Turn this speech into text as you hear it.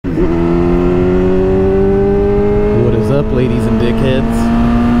ladies and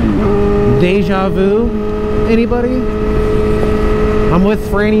dickheads. Deja vu? Anybody? I'm with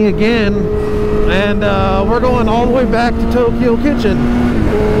Franny again, and we're going all the way back to Tokyo Kitchen.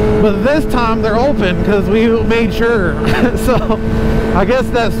 But this time they're open because we made sure. So I guess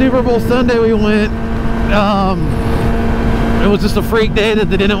that Super Bowl Sunday we went, it was just a freak day that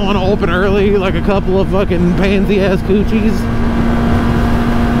they didn't want to open early, like a couple of fucking pansy ass coochies.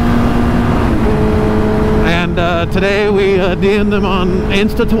 And today we DM'd them on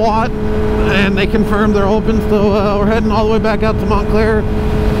InstaTwat, and they confirmed they're open. So we're heading all the way back out to Montclair.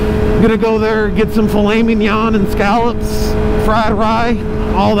 Gonna go there, get some filet mignon and scallops, fried rye,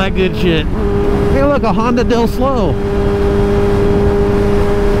 all that good shit. Hey look, a Honda Del Slow.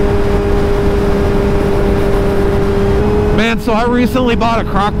 Man, so I recently bought a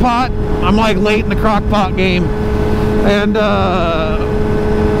crock pot. I'm like late in the crock pot game, and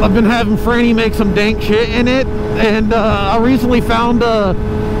I've been having Franny make some dank shit in it. And I recently found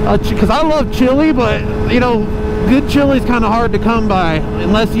because I love chili, but you know, good chili is kind of hard to come by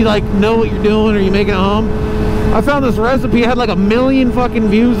unless you like know what you're doing or you make it at home. I found this recipe, had like 1 million fucking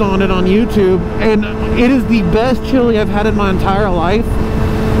views on it on YouTube, and it is the best chili I've had in my entire life.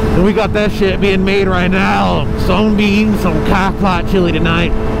 And we got that shit being made right now. So I'm gonna be eating some crock pot chili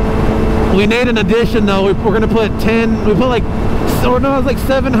tonight. We made an addition though. We're gonna put 10. We put like, so no, it's like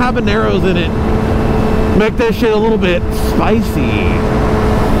 7 habaneros in it. Make that shit a little bit spicy.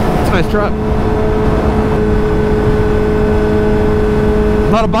 It's a nice truck.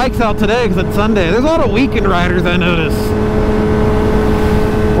 A lot of bikes out today because it's Sunday. There's a lot of weekend riders, I notice.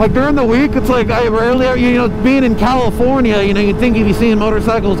 Like during the week, it's like I rarely, you know, being in California, you know, you'd think you'd be seeing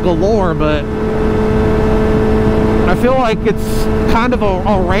motorcycles galore, but I feel like it's kind of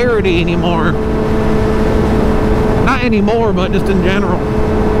a rarity anymore. Not anymore, but just in general.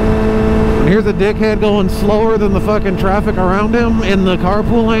 And here's a dickhead going slower than the fucking traffic around him in the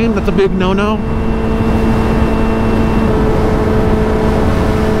carpool lane. That's a big no-no.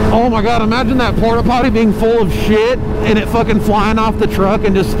 Oh my god, imagine that porta potty being full of shit and it fucking flying off the truck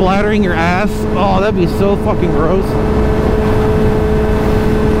and just splattering your ass. Oh, that'd be so fucking gross.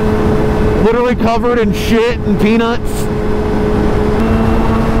 Literally covered in shit and peanuts.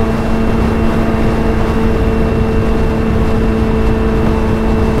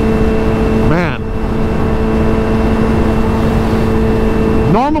 Man.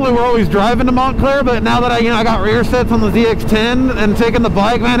 Normally we're always driving to Montclair, but now that I got rear sets on the ZX-10 and taking the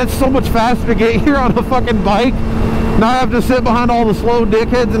bike, man, it's so much faster to get here on a fucking bike. Now I have to sit behind all the slow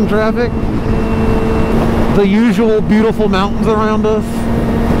dickheads in traffic. The usual beautiful mountains around us.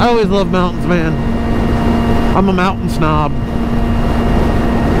 I always love mountains, man. I'm a mountain snob.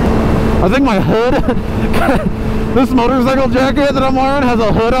 I think my hood, this motorcycle jacket that I'm wearing has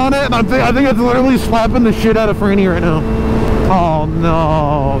a hood on it, and I think it's literally slapping the shit out of Franny right now. Oh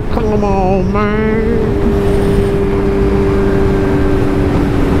no, come on, man.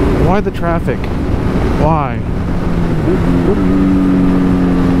 Why the traffic? Why?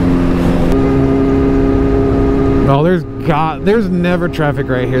 No, there's never traffic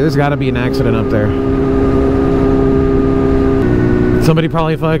right here. There's gotta be an accident up there. Somebody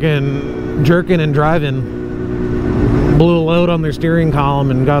probably fucking jerking and driving, blew a load on their steering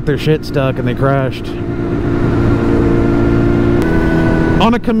column and got their shit stuck and they crashed.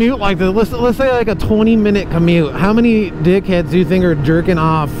 On a commute like this, let's say like a 20-minute commute, how many dickheads do you think are jerking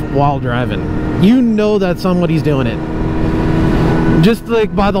off while driving? You know that somebody's doing it. Just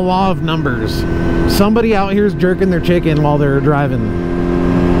like by the law of numbers. Somebody out here is jerking their chicken while they're driving.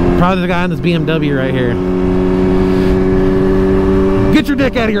 Probably the guy in this BMW right here. Get your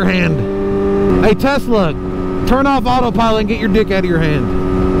dick out of your hand. Hey Tesla, turn off autopilot and get your dick out of your hand.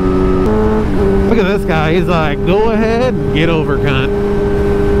 Look at this guy, he's like, go ahead and get over, cunt.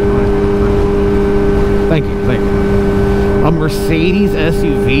 Thank you, thank you. A Mercedes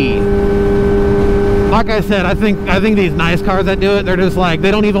SUV. Like I said, I think these nice cars that do it, they're just like,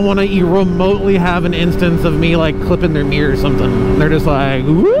 they don't even want to remotely have an instance of me like clipping their mirror or something. They're just like,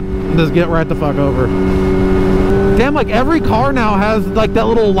 whoop, just get right the fuck over. Damn, like every car now has like that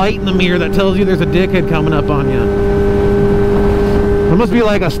little light in the mirror that tells you there's a dickhead coming up on you. It must be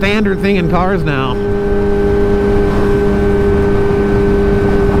like a standard thing in cars now.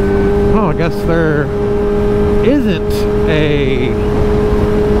 Oh, I guess there isn't a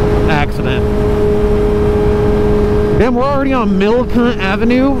accident. Damn, we're already on Millicent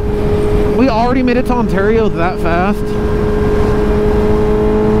Avenue. We already made it to Ontario that fast.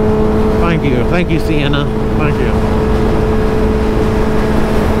 Thank you, Sienna. Thank you.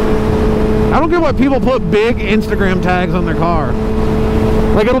 I don't get why people put big Instagram tags on their car.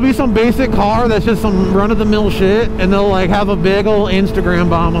 Like, it'll be some basic car that's just some run-of-the-mill shit, and they'll like have a big old Instagram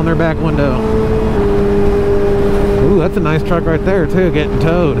bomb on their back window. Ooh, that's a nice truck right there too, getting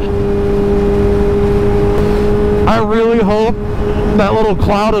towed. I really hope that little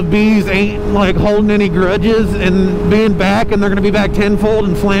cloud of bees ain't like holding any grudges and being back, and they're gonna be back tenfold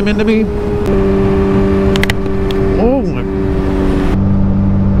and slam into me. Oh my.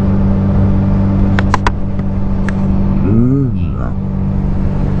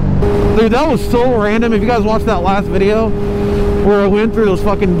 Dude, that was so random. If you guys watched that last video where I went through those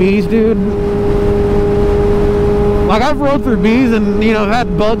fucking bees, dude. Like, I've rode through bees and, you know,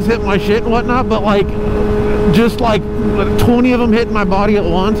 had bugs hit my shit and whatnot, but like, just like 20 of them hitting my body at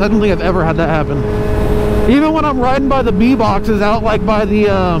once. I don't think I've ever had that happen. Even when I'm riding by the bee boxes out, like by the,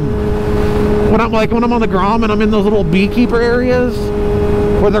 when I'm on the Grom and I'm in those little beekeeper areas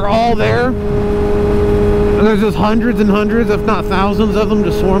where they're all there. And there's just hundreds and hundreds, if not thousands of them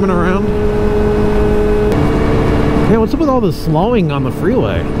just swarming around. Yeah, what's up with all this slowing on the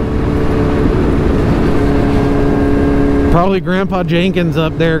freeway? Probably Grandpa Jenkins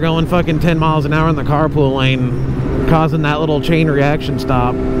up there going fucking 10 miles an hour in the carpool lane, causing that little chain reaction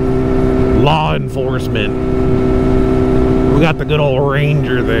stop. Law enforcement. We got the good old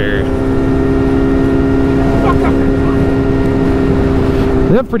Ranger there.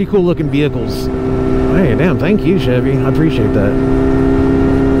 They have pretty cool looking vehicles. Hey, damn, thank you, Chevy. I appreciate that.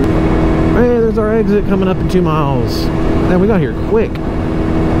 Hey, there's our exit coming up in 2 miles. Man, we got here quick.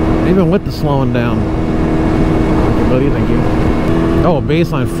 Even with the slowing down. Thank you, buddy, thank you. Oh,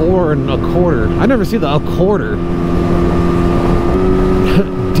 baseline 4 1/4. I never see the 1/4.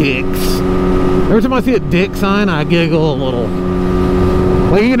 Dicks. Every time I see a dick sign, I giggle a little.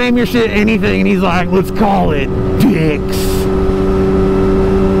 Like, you can name your shit anything, and he's like, let's call it dicks.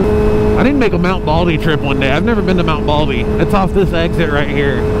 I didn't make a Mount Baldy trip one day. I've never been to Mount Baldy. It's off this exit right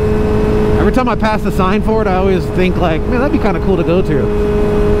here. Every time I pass the sign for it, I always think like, man, that'd be kind of cool to go to.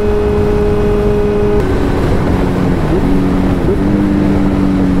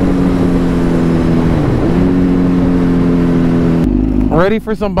 Ready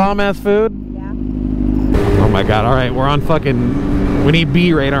for some bomb-ass food? Yeah. Oh my god, alright, we're on fucking... We need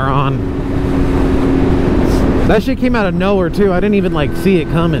B radar on. That shit came out of nowhere too. I didn't even like see it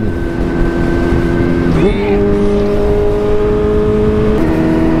coming.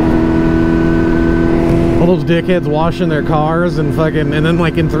 All those dickheads washing their cars and fucking, and then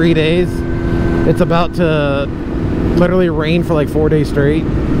like in 3 days it's about to literally rain for like 4 days straight.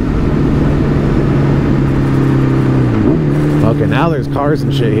 Okay, now there's cars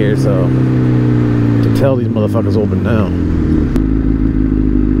and shit here, so to tell these motherfuckers open now.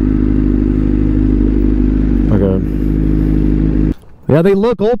 Okay. Yeah, they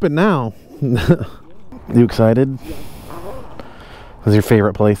look open now. You excited? This is your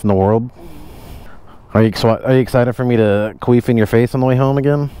favorite place in the world? Are you excited for me to queef in your face on the way home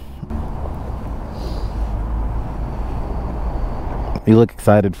again? You look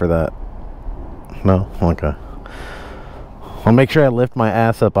excited for that. No? Okay. I'll make sure I lift my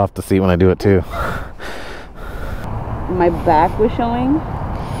ass up off the seat when I do it too. My back was showing,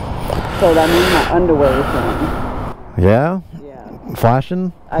 so that means my underwear was showing. Yeah? Yeah.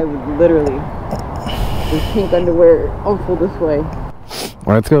 Flashing? I would literally... This pink underwear also this way. Alright,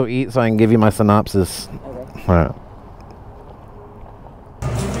 let's go eat so I can give you my synopsis. Okay. Alright.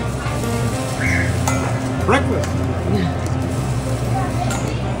 Breakfast.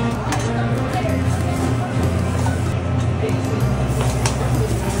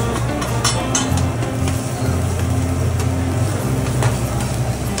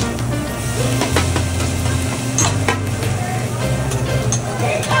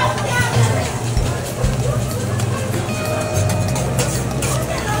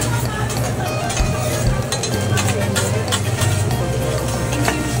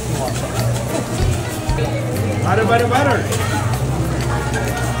 Butter.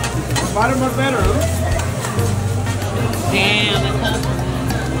 Butter more better, huh? Damn, it's tough.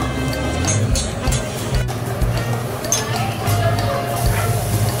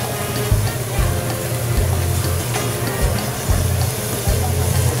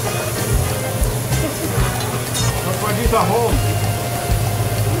 Don't produce a hole.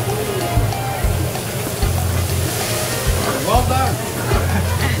 Well done.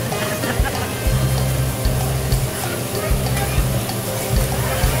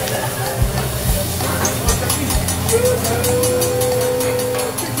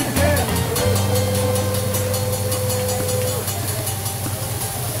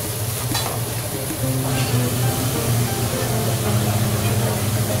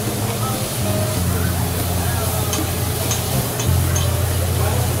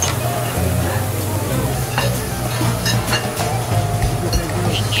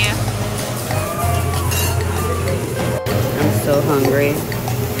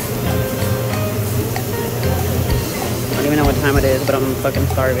 but I'm fucking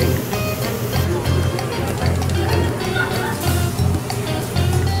starving.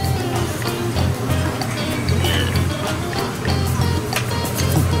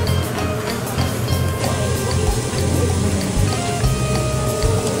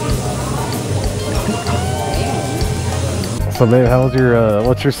 So babe, how was your,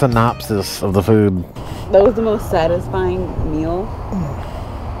 what's your synopsis of the food? That was the most satisfying meal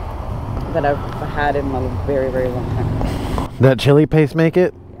that I've had in a very, very long time. That chili paste make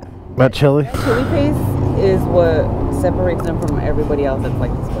it? Yeah. That chili? That chili paste is what separates them from everybody else that's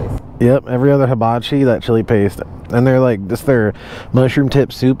like this place. Yep, every other hibachi, that chili paste. And they're like, just their mushroom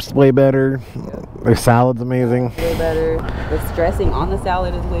tip soup's way better. Yep. Their salad's amazing. Way better. The dressing on the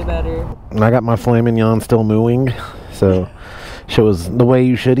salad is way better. And I got my filet mignon still mooing, so shows the way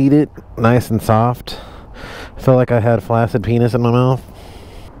you should eat it, nice and soft. I felt like I had flaccid penis in my mouth.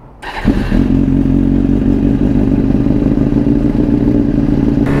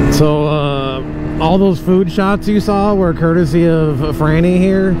 So, all those food shots you saw were courtesy of Franny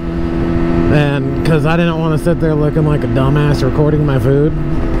here. And because I didn't want to sit there looking like a dumbass recording my food.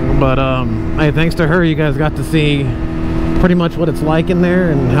 But, hey, thanks to her, you guys got to see pretty much what it's like in there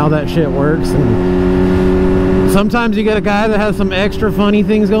and how that shit works. And sometimes you get a guy that has some extra funny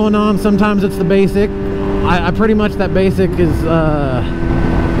things going on. Sometimes it's the basic. I pretty much, that basic is, what's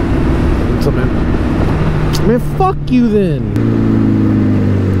up, man? Man, fuck you then.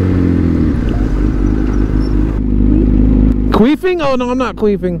 Queefing? Oh, no, I'm not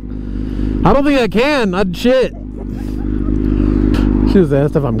queefing. I don't think I can. I'd shit. She was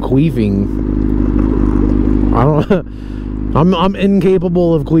asked if I'm queefing. I don't. I'm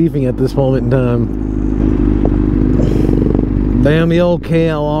incapable of queefing at this moment in time. Damn the old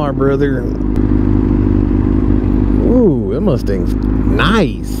KLR, brother. Ooh, that Mustang's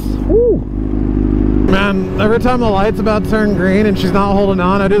nice. Woo. Man, every time the light's about to turn green and she's not holding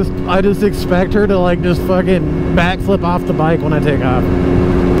on, I just expect her to like just fucking backflip off the bike when I take off.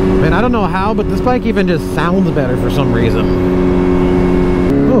 Man, I don't know how, but this bike even just sounds better for some reason.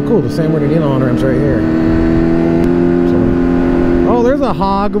 Oh, cool, the San Bernardino on-ramp's right here. So, oh, there's a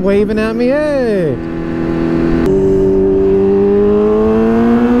hog waving at me, hey!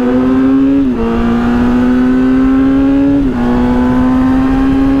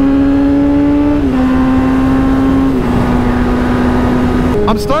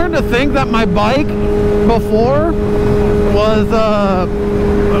 I'm starting to think that my bike before was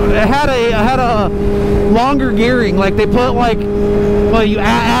it had a longer gearing, like they put like, well, you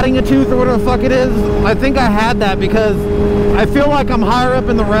adding a tooth or whatever the fuck it is. I think I had that because I feel like I'm higher up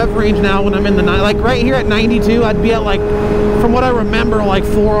in the rev range now when I'm in the like right here at 92. I'd be at like, from what I remember, like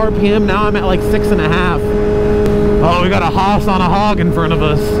 4 RPM. Now I'm at like 6.5. Oh, we got a hoss on a hog in front of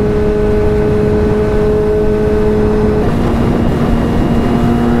us.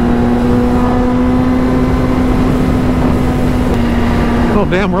 Oh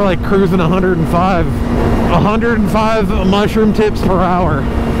damn, we're like cruising 105 mushroom tips per hour.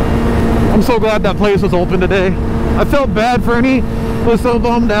 I'm so glad that place was open today. I felt bad for any was so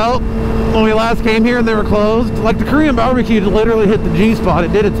bummed out when we last came here and they were closed. Like the Korean barbecue literally hit the G spot.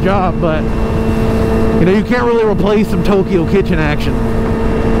 It did its job, but you know, you can't really replace some Tokyo kitchen action.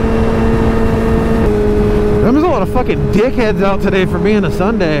 There's a lot of fucking dickheads out today for being a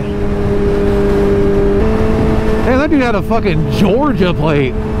Sunday. Hey, that dude had a fucking Georgia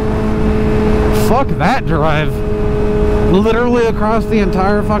plate. Fuck that drive. Literally across the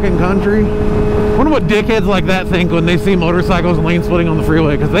entire fucking country. I wonder what dickheads like that think when they see motorcycles and lane splitting on the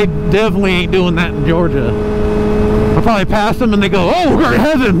freeway, because they definitely ain't doing that in Georgia. I'll probably pass them and they go, oh, great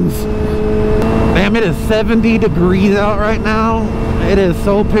heavens! Damn, it is 70 degrees out right now. It is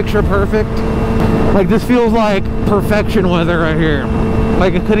so picture perfect. Like, this feels like perfection weather right here.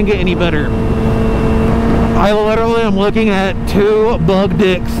 Like, it couldn't get any better. I literally am looking at 2 bug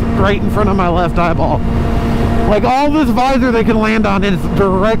dicks right in front of my left eyeball. Like, all this visor they can land on is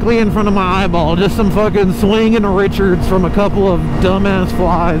directly in front of my eyeball. Just some fucking swinging Richards from a couple of dumbass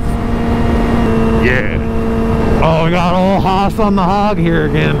flies. Yeah. Oh, we got old hoss on the hog here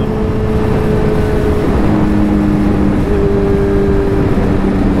again.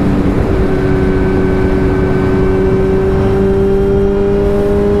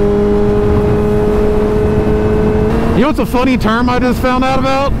 You know what's a funny term I just found out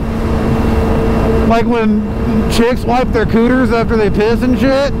about? Like when chicks wipe their cooters after they piss and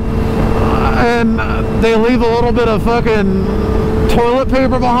shit, and they leave a little bit of fucking toilet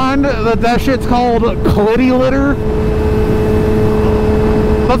paper behind, that shit's called clitty litter.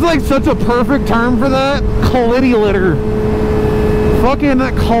 That's like such a perfect term for that. Clitty litter. Fucking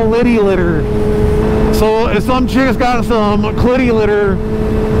clitty litter. So if some chick's got some clitty litter,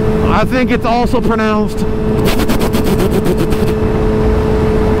 I think it's also pronounced.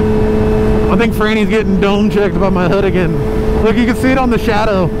 I think Franny's getting dome checked by my hood again. Look, you can see it on the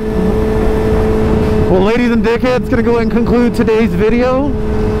shadow. Well, ladies and dickheads, gonna go ahead and conclude today's video.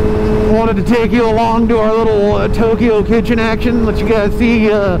 Wanted to take you along to our little Tokyo kitchen action, let you guys see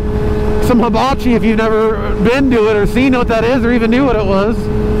some hibachi if you've never been to it or seen what that is or even knew what it was.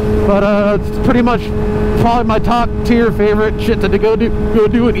 But it's pretty much probably my top tier favorite shit to go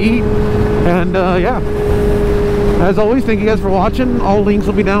do and eat. And yeah, as always, thank you guys for watching. All links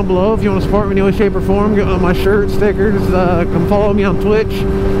will be down below if you want to support me in any way, shape, or form. Get on my shirt, stickers, come follow me on Twitch,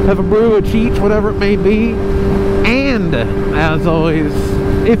 have a brew, a cheech, whatever it may be. And as always,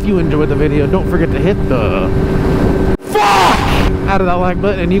 if you enjoyed the video, don't forget to hit the fuck out of that like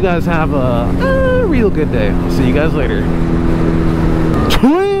button, and you guys have a real good day. See you guys later.